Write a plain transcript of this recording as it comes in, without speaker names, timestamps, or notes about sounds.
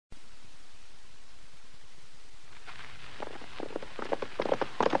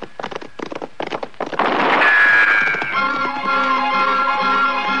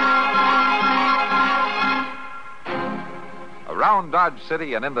around Dodge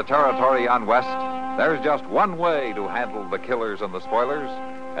City and in the territory on west, there's just one way to handle the killers and the spoilers,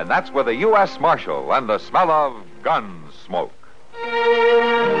 and that's with a U.S. Marshal and the smell of Gunsmoke.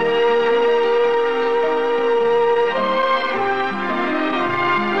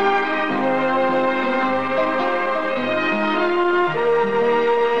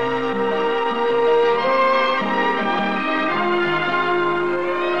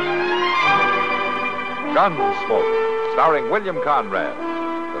 Gunsmoke, starring William Conrad,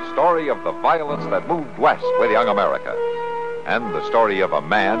 the story of the violence that moved west with young America, and the story of a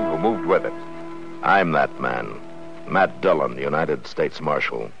man who moved with it. I'm that man, Matt Dillon, United States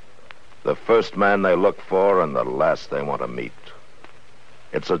Marshal. The first man they look for and the last they want to meet.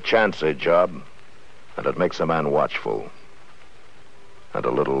 It's a chancy job, and it makes a man watchful and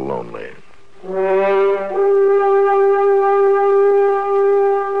a little lonely.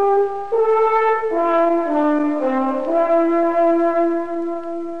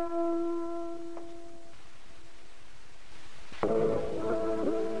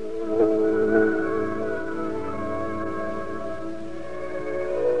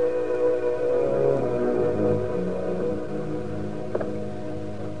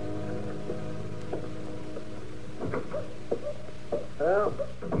 Well,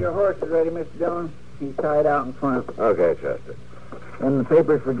 your horse is ready, Mr. Dillon. He's tied out in front. Okay, Chester. And the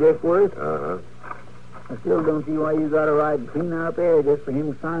papers for Driftworth? Uh-huh. I still don't see why you got to ride clean out there just for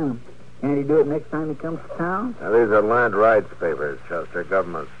him to sign them. Can't he do it next time he comes to town? Now, these are land rights papers, Chester.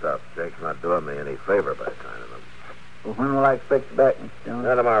 Government stuff. Jake's not doing me any favor by signing them. Well, when will I expect you back, Mr.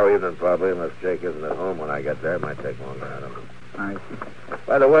 Dillon? Tomorrow evening, probably, unless Jake isn't at home when I get there. It might take longer, I don't know. I see.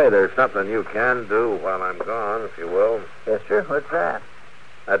 By the way, there's something you can do while I'm gone, if you will. Yes, sir. What's that?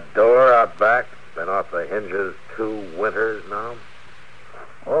 That door out back, been off the hinges 2 winters now.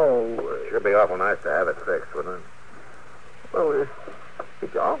 Oh, Sure be awful nice to have it fixed, wouldn't it? well,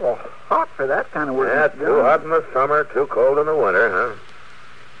 it's awful hot for that kind of work. Yeah, Mr. too Dillon. hot in the summer, too cold in the winter,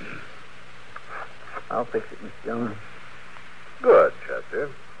 huh? I'll fix it, Mr. Dillon. Good, Chester.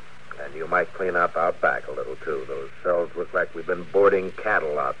 And you might clean up out back a little, too. Those cells look like we've been boarding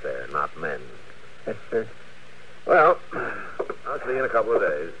cattle out there, not men. Yes, sir. Well, I'll see you in a couple of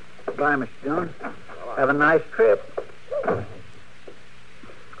days. Goodbye, Mr. Dillon. Have a nice trip.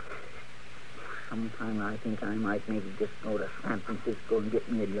 Sometime I think I might maybe just go to San Francisco and get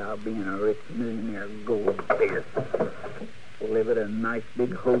me a job being a rich millionaire gold digger. Live at a nice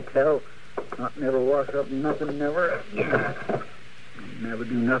big hotel, not never wash up nothing, never. Never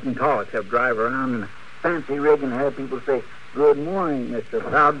do nothing at all except drive around in a fancy rig and have people say, "Good morning, Mr.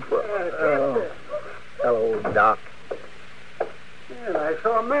 Proudfoot." Oh, hello, Doc. Yeah, I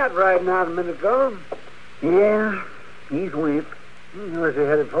saw Matt riding out a minute ago. Yeah, he's went. Where's he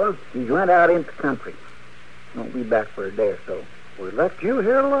headed for? He's went out into the country. Won't be back for a day or so. We left you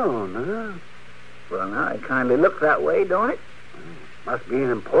here alone, huh? Well, now, it kindly looks that way, don't it? Must be an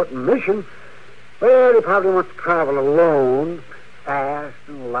important mission. Well, he probably wants to travel alone. Fast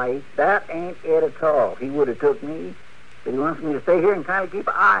and light. That ain't it at all. He would have took me, but he wants me to stay here and kind of keep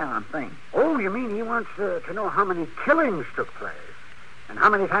an eye on things. Oh, you mean he wants to know how many killings took place? And how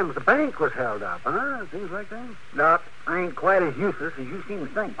many times the bank was held up, huh? Things like that? Doc, I ain't quite as useless as you seem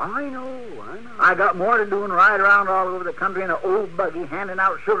to think. I know. I got more to do than ride around all over the country in an old buggy handing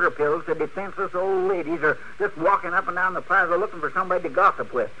out sugar pills to defenseless old ladies or just walking up and down the plaza looking for somebody to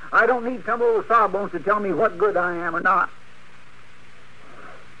gossip with. I don't need some old sawbones to tell me what good I am or not.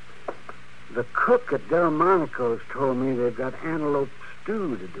 The cook at Delmonico's told me they've got antelope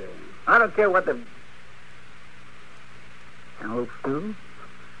stew today. I don't care what the... Antelope stew?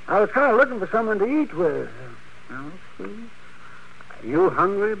 I was kind of looking for someone to eat with. Antelope stew? Are you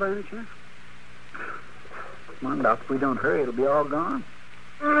hungry by any chance? Come on, Doc. If we don't hurry, it'll be all gone.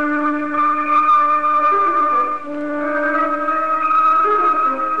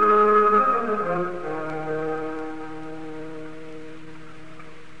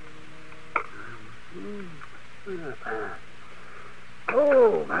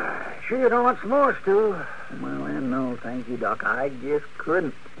 Oh, sure you don't want some more stew? Well, then, no, thank you, Doc. I just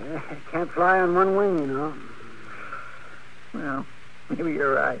couldn't. Can't fly on one wing, you know. Well, maybe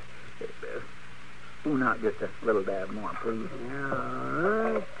you're right. Spoon out just a little dab more, please. Yeah,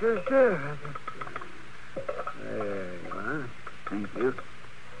 all right. Sure. There you are. Thank you.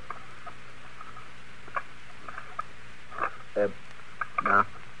 Doc,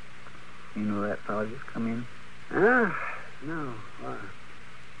 you know that fellow just come in? Huh? No. Why?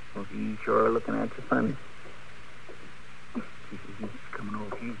 Well, he's sure looking at you funny. He's coming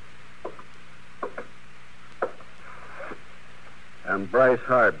over here. I'm Bryce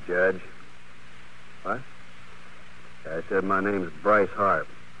Harp, Judge. What? I said my name's Bryce Harp.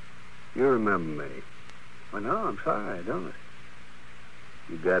 You remember me. Well, no, I'm sorry, I don't.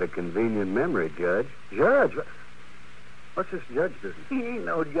 You got a convenient memory, Judge. Judge? What's this judge business? He ain't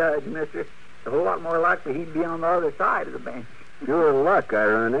no judge, mister. It's a whole lot more likely he'd be on the other side of the bench. Pure luck I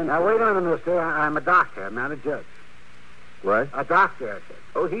run in. Now, wait a minute, mister. I'm a doctor. I'm not a judge. What? A doctor, I said.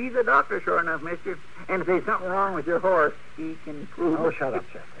 Oh, he's a doctor, sure enough, mister. And if there's something wrong with your horse, he can prove Oh, it. shut up,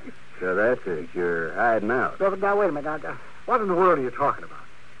 Chester. So that's it. You're hiding out. Now, wait a minute. Now, what in the world are you talking about?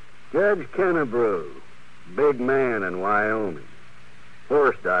 Judge Kennebrew, big man in Wyoming.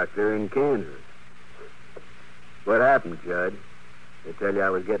 Horse doctor in Kansas. What happened, Judge? They tell you I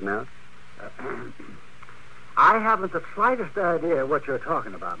was getting out? I haven't the slightest idea what you're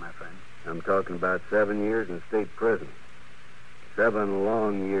talking about, my friend. I'm talking about 7 years in state prison. 7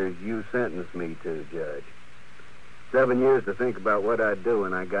 long years you sentenced me to, Judge. 7 years to think about what I'd do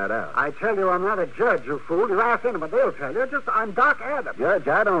when I got out. I tell you, I'm not a judge, you fool. You ask anyone, they'll tell you. I'm Doc Adams. Judge,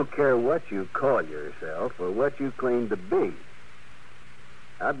 I don't care what you call yourself or what you claim to be.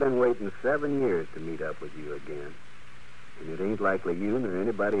 I've been waiting 7 years to meet up with you again. And it ain't likely you nor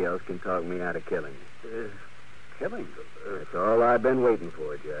anybody else can talk me out of killing you. Killing? That's all I've been waiting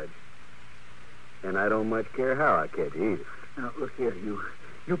for, Judge. And I don't much care how I catch you either. Now, look here,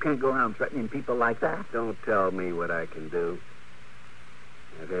 you can't go around threatening people like that. Don't tell me what I can do.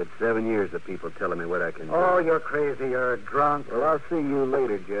 I've had 7 years of people telling me what I can do. Oh, you're crazy. You're drunk. Well, I'll see you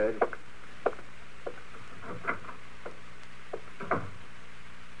later, Judge.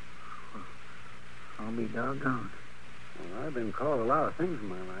 I'll be doggone. Well, I've been called a lot of things in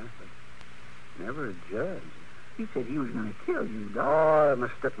my life, but never a judge. He said he was going to kill you, Doc. Oh, they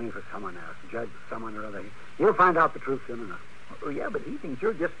mistook me for someone else. Judge, someone or other. You'll find out the truth soon enough. Oh, yeah, but he thinks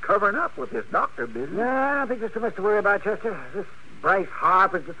you're just covering up with this doctor business. No, I don't think there's too much to worry about, Chester. This Bryce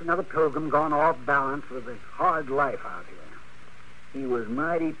Harp is just another pilgrim gone off balance with a hard life out here. He was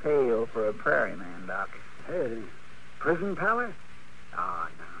mighty pale for a prairie man, Doc. Hey, prison pallor? Oh,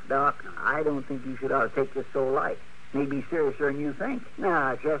 no, Doc, I don't think you should ought to take this so light. Maybe seriouser than you think.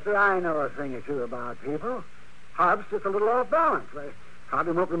 Nah, Chester, I know a thing or two about people. Harp's just a little off balance. I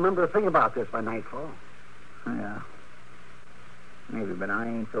probably won't remember a thing about this by nightfall. Yeah. Maybe, but I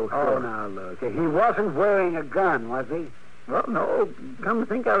ain't so sure. Oh, now, look. He wasn't wearing a gun, was he? Well, no. Come to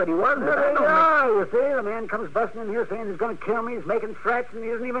think of it, he wasn't. Well, But I there you don't are, you see. The man comes busting in here saying he's going to kill me. He's making threats, and he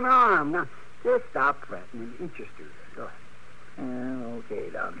isn't even armed. Now, just stop threatening. Eat your stew there. Go ahead. Okay,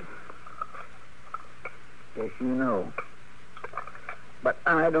 Doc. Yes, you know. But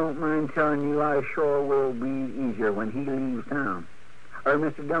I don't mind telling you I sure will be easier when he leaves town. Or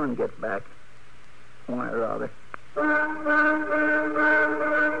Mr. Dillon gets back. Why, rather.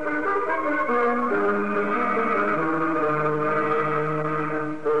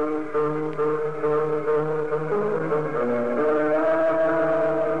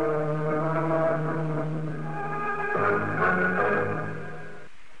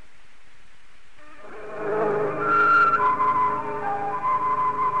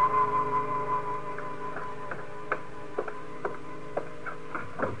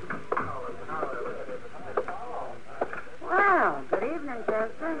 Well, good evening,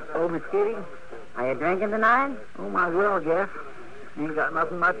 Chester. Oh, Miss Kitty? Are you drinking tonight? Oh, might as well, guess. Ain't got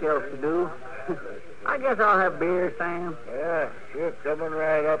nothing much else to do. I guess I'll have beer, Sam. Yeah, sure. Coming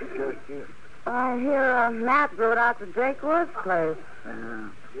right up, Chester. I hear Matt rode out to Jake Wood's place.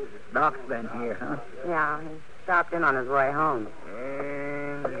 Doc's been here, huh? Yeah, he stopped in on his way home.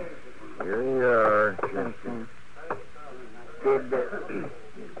 And here you are, Thanks, Chester. Sam.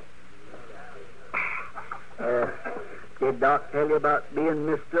 Did Doc tell you about being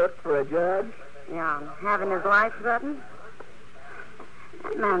mistook for a judge? Yeah, having his life threatened?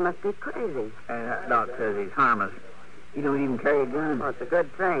 That man must be crazy. Doc says he's harmless. He don't even carry a gun. Well, it's a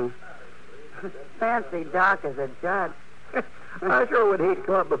good thing. Fancy Doc as a judge. I sure would hate to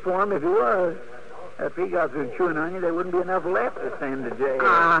come up before him if he was. If he got through chewing on you, there wouldn't be enough left to send to jail.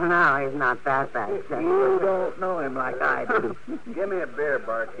 Oh, no, he's not that bad. You don't know him like I do. Give me a beer,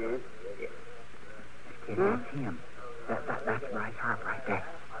 barkeep. Kid, that's him. That's Bryce Harp right there.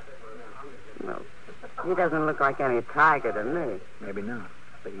 Well, he doesn't look like any tiger to me. Maybe not,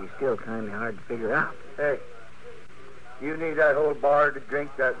 but he's still kind of hard to figure out. Hey, you need that whole bar to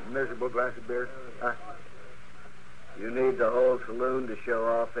drink that miserable glass of beer? Huh? You need the whole saloon to show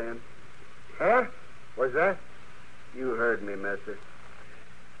off in? Huh? What's that? You heard me, mister.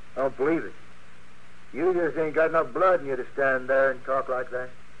 I don't believe it. You just ain't got enough blood in you to stand there and talk like that.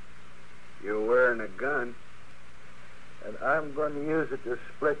 You're wearing a gun, and I'm going to use it to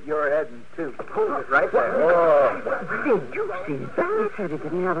split your head in two. Hold it right there. Oh. Did you see that? He said he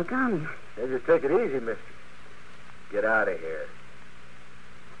didn't have a gun. Hey, just take it easy, mister. Get out of here.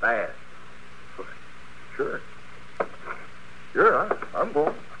 Fast. Sure. Sure, I'm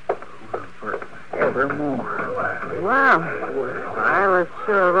going. Forevermore. Well, I was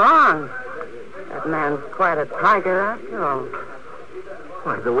sure wrong. That man's quite a tiger after all.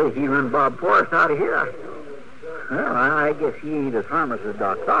 Why, the way he run Bob Forrest out of here. Well, I guess he ain't as harmless as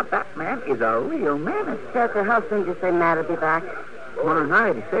Doc thought. That man is a real menace. Chester, how soon did you say Matt would be back? Tomorrow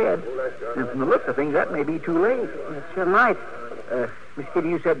night, he said. And from the looks of things, that may be too late. It sure might. Miss Kitty,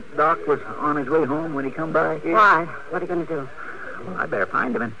 you said Doc was on his way home when he come by here? Why? What are you going to do? Well, I better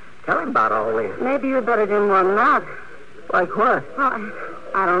find him and tell him about all this. Maybe you'd better do more than that. Like what? Well,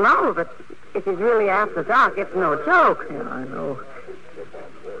 I don't know, but if he's really after Doc, it's no joke. Yeah, I know.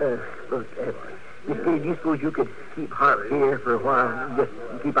 Look, Miss Kitty, do you suppose you could keep Hart here for a while? Just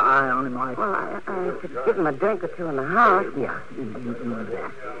keep an eye on him like... Well, I could give him a drink or two in the house. Yeah, you do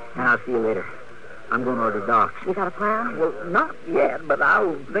that. And I'll see you later. I'm going to order Doc's. You got a plan? Well, not yet, but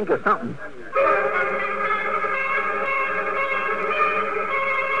I'll think of something.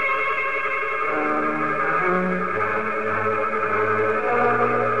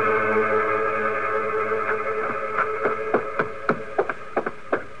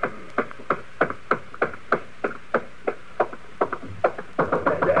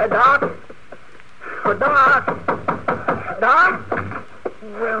 Doc? Oh, Doc? Doc?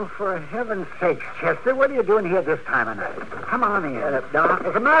 Well, for heaven's sake, Chester, what are you doing here this time of night? Come on in. Doc?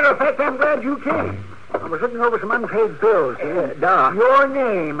 As a matter of fact, I'm glad you came. I was looking over some unpaid bills here. Doc. Your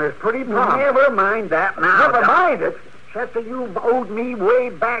name is pretty prompt. Never mind that now. Never Doc. mind it. Chester, you've owed me way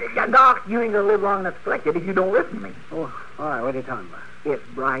back. Doc, you ain't going to live long enough to collect it if you don't listen to me. Oh, all right, what are you talking about? It's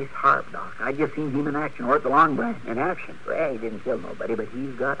Bryce Harp, Doc. I just seen him in action or at the Long Branch. In action? Well, he didn't kill nobody, but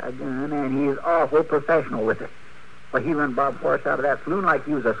he's got a gun, and he's awful professional with it. Well, he run Bob Forrest out of that saloon like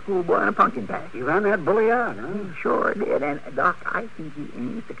he was a schoolboy in a pumpkin patch. You ran that bully out, huh? He sure did. And, Doc, I think he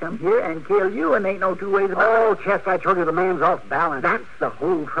aims to come here and kill you, and ain't no two ways about Oh, it. Chester, I told you the man's off balance. That's the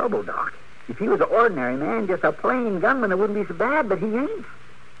whole trouble, Doc. If he was an ordinary man, just a plain gunman, it wouldn't be so bad, but he ain't.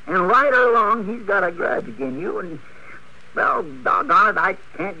 And right or wrong, he's got a grudge against you, and... Well, doggone it, I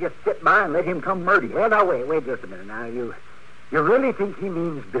can't just sit by and let him come murder you. Well, now, wait just a minute. Now, you really think he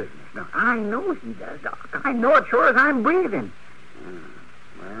means business? No, I know he does, Doc. I know it sure as I'm breathing.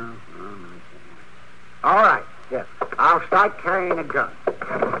 Well, all right. Yes, I'll start carrying a gun.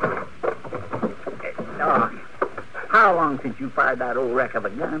 Doc, how long since you fired that old wreck of a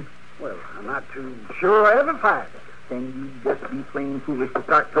gun? Well, I'm not too sure I ever fired it. Then you'd just be plain foolish to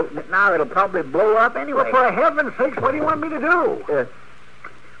start toting it now. It'll probably blow up anyway. Well, for heaven's sakes, what do you want me to do?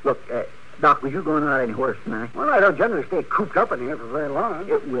 Look, Doc, was you going out anywhere tonight? Well, I don't generally stay cooped up in here for very long.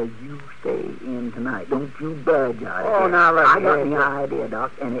 Will you stay in tonight? Don't you budge out of Oh, here. now, look, I got yeah, the yeah. idea,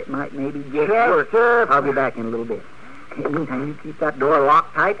 Doc, and it might maybe just Yes, work. sir. I'll be back in a little bit. In the meantime, you keep that door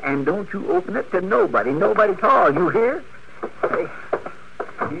locked tight, and don't you open it to nobody. Nobody at all. You hear? Hey,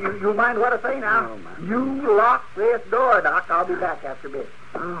 you mind what I say now? No, man. You lock this door, Doc. I'll be back after a bit.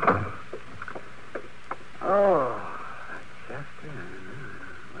 Oh, Chester.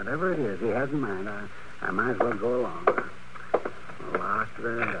 Whatever it is, he has in mind. I might as well go along. Lock the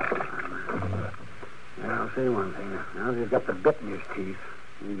door. Now, I'll say one thing. Now he's got the bit in his teeth.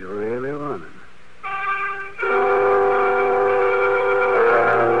 He's really running.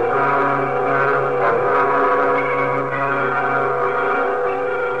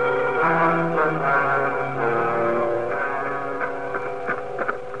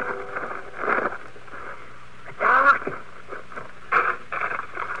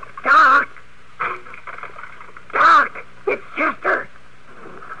 Doc! It's Chester!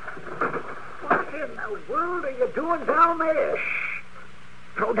 What in the world are you doing down there? Shh!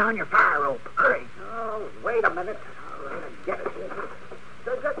 Throw down your fire rope. Hurry. Oh, wait a minute. All right, I get it.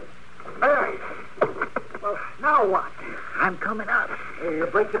 There. Well, now what? I'm coming up. You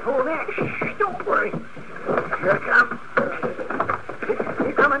break your full neck. Shh, don't worry. Here it comes.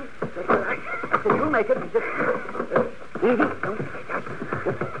 He's coming. You'll make it. Just easy.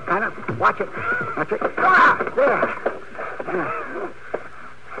 Just kind of watch it. Watch it. Ah, there.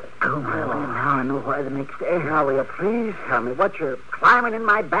 Oh, well, now I know why the next day. Now, will you please tell me what you're climbing in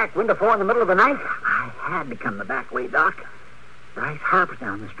my back window for in the middle of the night? I had to come the back way, Doc. Bryce Harper's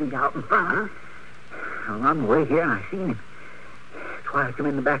down the street out in front, huh? Well, I'm way here and I seen him. That's why I come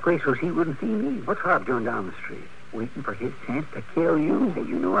in the back way so he wouldn't see me. What's Harp doing down the street? Waiting for his chance to kill you.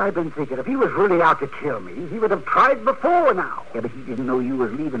 You know, I've been thinking if he was really out to kill me, he would have tried before now. Yeah, but he didn't know you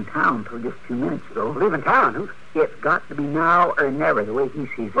was leaving town till just 2 minutes ago. Leaving town, huh? It's got to be now or never, the way he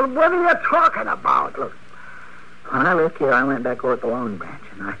sees it. Well, what are you talking about? Look, when I left here, I went back over to the Long Branch,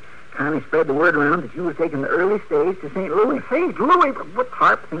 and I Kind of spread the word around that you was taking the early stage to St. Louis. St. Louis? What?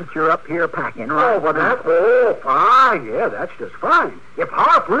 Harp thinks you're up here packing, right? Oh, well, fine. Yeah, that's just fine. If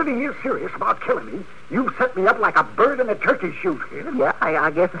Harp really is serious about killing me, you've set me up like a bird in a turkey shoot, kid. Yeah,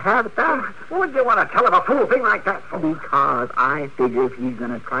 I guess I have it, though. What would you want to tell him a fool thing like that for? Because I figure if he's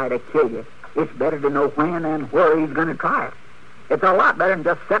going to try to kill you, it's better to know when and where he's going to try it. It's a lot better than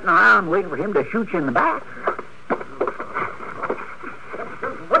just sitting around waiting for him to shoot you in the back.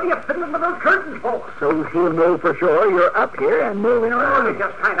 What are you fiddling with those curtains for? So he'll know for sure you're up here and moving around. You're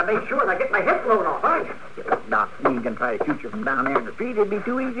just trying to make sure that I get my head blown off, aren't you? Doc, he can try to shoot you from down there in the street. It'd be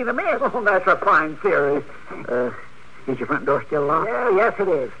too easy to miss. Oh, that's a fine theory. Is your front door still locked? Yeah, yes, it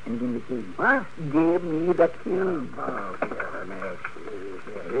is. And give me the key. What? Give me the key. Oh, let me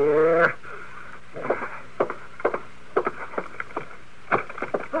see here.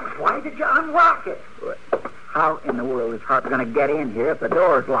 Well, why did you unlock it? How in the world is Harp going to get in here if the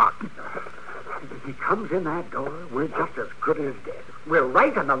door's locked? If he comes in that door, we're just as good as dead. We're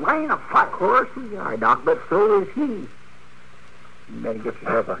right in the line of fire. Of course we are, Doc, but so is he. You better get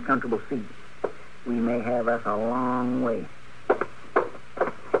yourself a comfortable seat. We may have us a long way.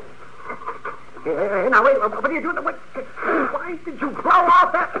 Hey, now, wait, what are you doing? Why did you blow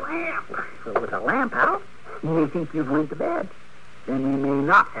off that lamp? So with the lamp out, you may think you've went to bed. Then we may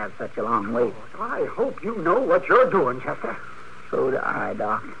not have such a long wait. I hope you know what you're doing, Chester. So do I,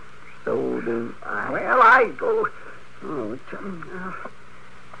 Doc. So do I. Well, I go...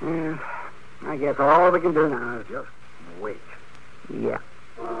 I guess all we can do now is just wait. Yeah.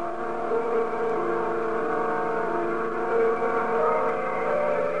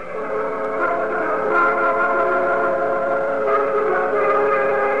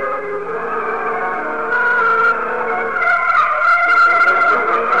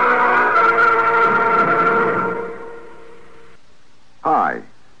 Hi.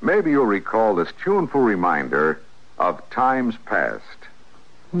 Maybe you'll recall this tuneful reminder of times past.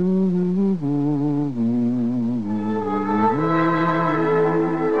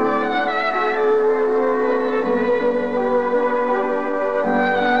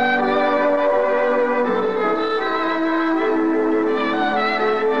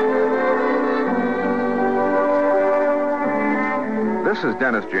 This is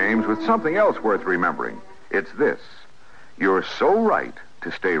Dennis James with something else worth remembering. It's this. You're so right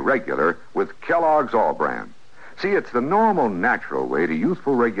to stay regular with Kellogg's All Brand. See, it's the normal, natural way to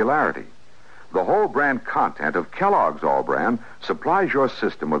youthful regularity. The whole brand content of Kellogg's All Brand supplies your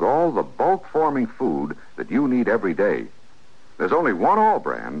system with all the bulk-forming food that you need every day. There's only one All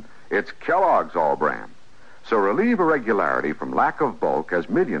Brand. It's Kellogg's All Brand. So relieve irregularity from lack of bulk, as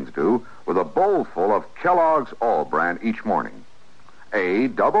millions do, with a bowl full of Kellogg's All Brand each morning.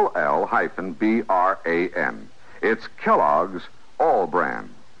 ALL-BRAN. It's Kellogg's All Brand.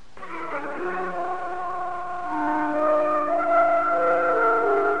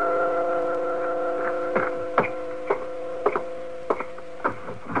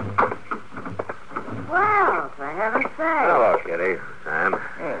 Well, for heaven's sake. Hello, Kitty. Sam.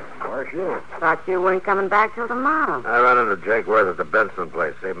 Hey, where's you? Thought you weren't coming back till tomorrow. I ran into Jake Worth at the Benson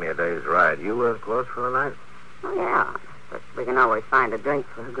place. Saved me a day's ride. You close for the night? Oh, yeah. But we can always find a drink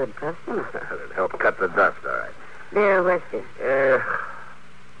for a good customer. It'd help cut the dust, all right. Beer or whiskey? A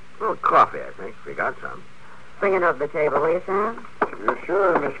little coffee, I think. We got some. Bring it over the table, will you, Sam?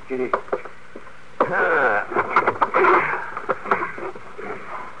 Sure, Miss Kitty.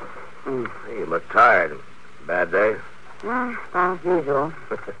 You look tired. Bad day? As usual.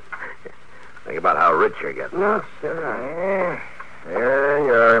 Think about how rich you're getting. No, sure. There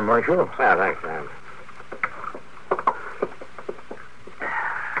you are, Marshal. Yeah, thanks, Sam.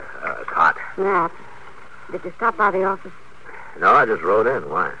 It's hot. Nat, did you stop by the office? No, I just rode in.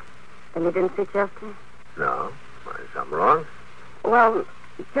 Why? And you didn't see Chester? No. Why, is something wrong? Well,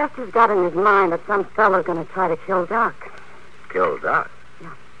 Chester's got in his mind that some fella's going to try to kill Doc. Kill Doc?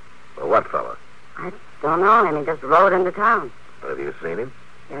 Yeah. Well, what fella? I don't know him. He just rode into town. Have you seen him?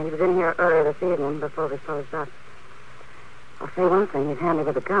 Yeah, he was in here earlier this evening before we closed up. I'll say one thing. He's handy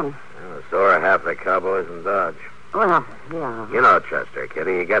with a gun. Well, so are half the cowboys in Dodge. Well, yeah. You know Chester,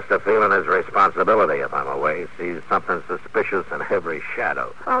 Kitty. He gets the feeling his responsibility if I'm away. He sees something suspicious in every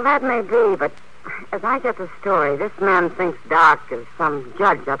shadow. Well, that may be, but as I get the story, this man thinks Doc is some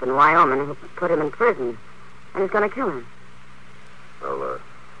judge up in Wyoming who put him in prison, and he's going to kill him. Well,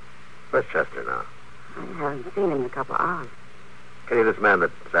 where's Chester now? I haven't seen him in a couple of hours. Kitty, this man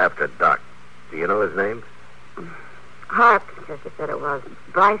that's after Doc, do you know his name? Harp, Chester said it was.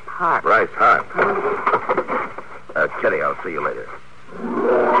 Bryce Harp. Bryce Harp. Kitty, I'll see you later.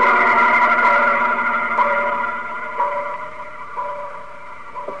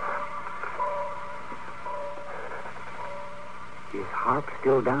 Harp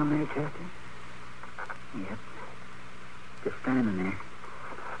still down there, Chester? Yep. Just standing there.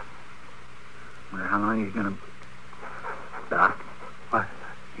 Wonder how long he's gonna... Doc. What?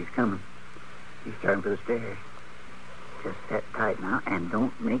 He's coming. He's starting for the stairs. Just sit tight now and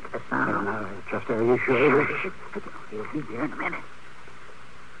don't make a sound. Now, Chester, are you sure? He'll be there in a minute.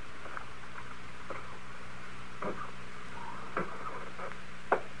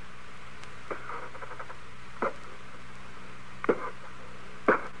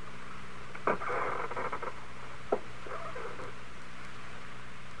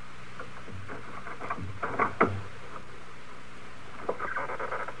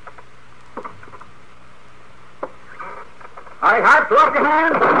 All right, Harp, throw up your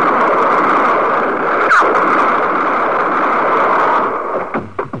hands.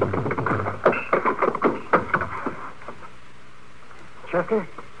 Chester,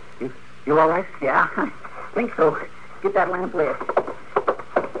 you all right? Yeah, I think so. Get that lamp lit.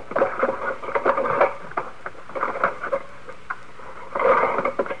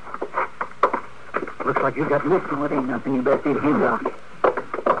 Looks like you got nicked. No, it ain't nothing. You best eat him, Doc.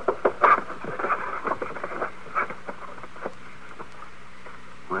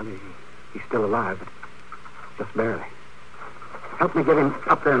 Well, he's still alive, but just barely. Help me get him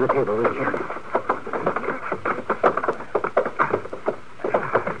up there on the table, will you?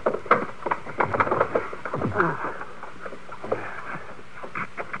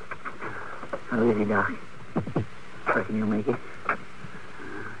 How is he, Doc? Reckon you'll make it?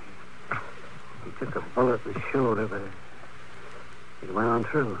 He took a bullet in the shoulder, but it went on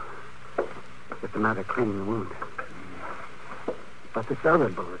through. Just a matter of cleaning the wound. But this other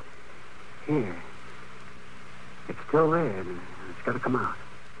bullet, here, it's still there, and it's got to come out.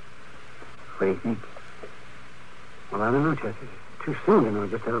 What do you think? Well, I don't know, Chester. It's too soon to know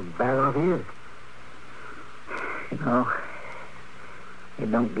just how bad off he is. You know,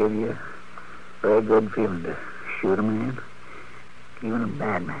 it don't give you a very good feeling to shoot a man, even a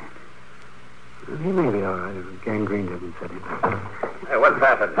bad man. Well, he may be all right if gangrene doesn't set in. Hey, what's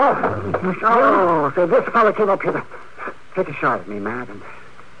happened? Oh, so this fellow came up here to take a shot at me, Matt, and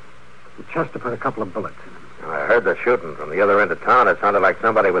Chester put a couple of bullets in him. I heard the shooting from the other end of town. It sounded like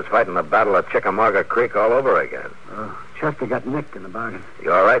somebody was fighting the Battle of Chickamauga Creek all over again. Oh, Chester got nicked in the bargain.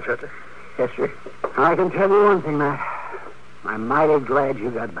 You all right, Chester? Yes, sir. I can tell you one thing, Matt. I'm mighty glad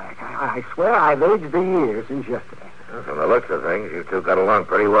you got back. I swear I've aged a year since yesterday. Well, from the looks of things, you two got along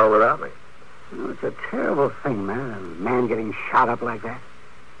pretty well without me. You know, it's a terrible thing, man. A man getting shot up like that.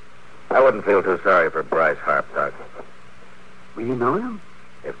 I wouldn't feel too sorry for Bryce Harp, Doc. Well, you know him?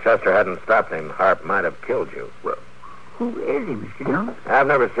 If Chester hadn't stopped him, Harp might have killed you. Well, Who is he, Mr. Jones? I've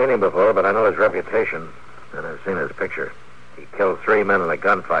never seen him before, but I know his reputation, and I've seen his picture. He killed 3 men in a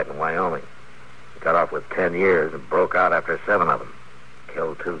gunfight in Wyoming. He got off with 10 years and broke out after 7 of them.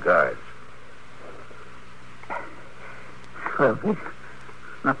 Killed 2 guards. Well, there's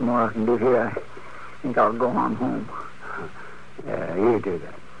nothing more I can do here. I think I'll go on home. Yeah, you do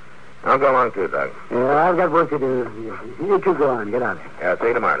that. I'll go along too, Doc. Yeah, I've got work to do. You two go on. Get out of here. Yeah, see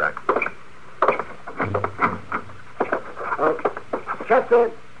you tomorrow, Doc. Oh,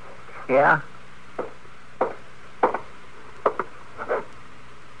 Chester. Yeah?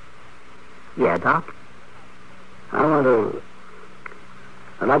 Yeah, Doc? I want to...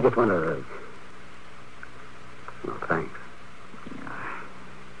 Well, I just want to... Well, thanks.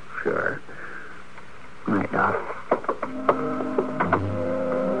 Sure. Good night, Doc.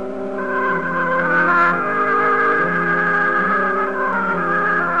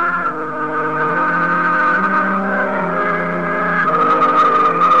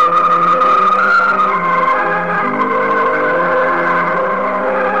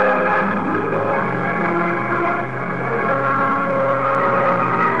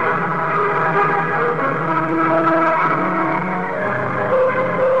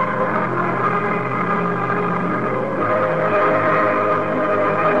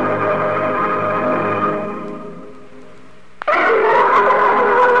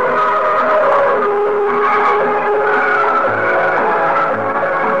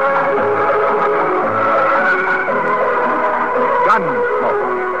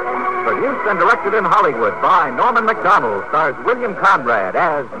 Gunsmoke. Produced and directed in Hollywood by Norman Macdonald, stars William Conrad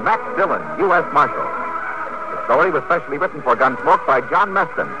as Matt Dillon, U.S. Marshal. The story was specially written for Gunsmoke by John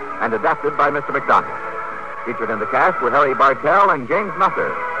Meston and adapted by Mr. Macdonald. Featured in the cast were Harry Bartell and James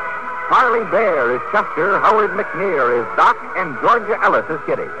Nutter. Harley Bear is Chester, Howard McNear is Doc, and Georgia Ellis is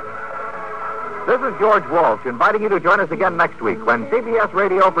Kitty. This is George Walsh inviting you to join us again next week when CBS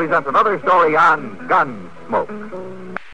Radio presents another story on Gunsmoke.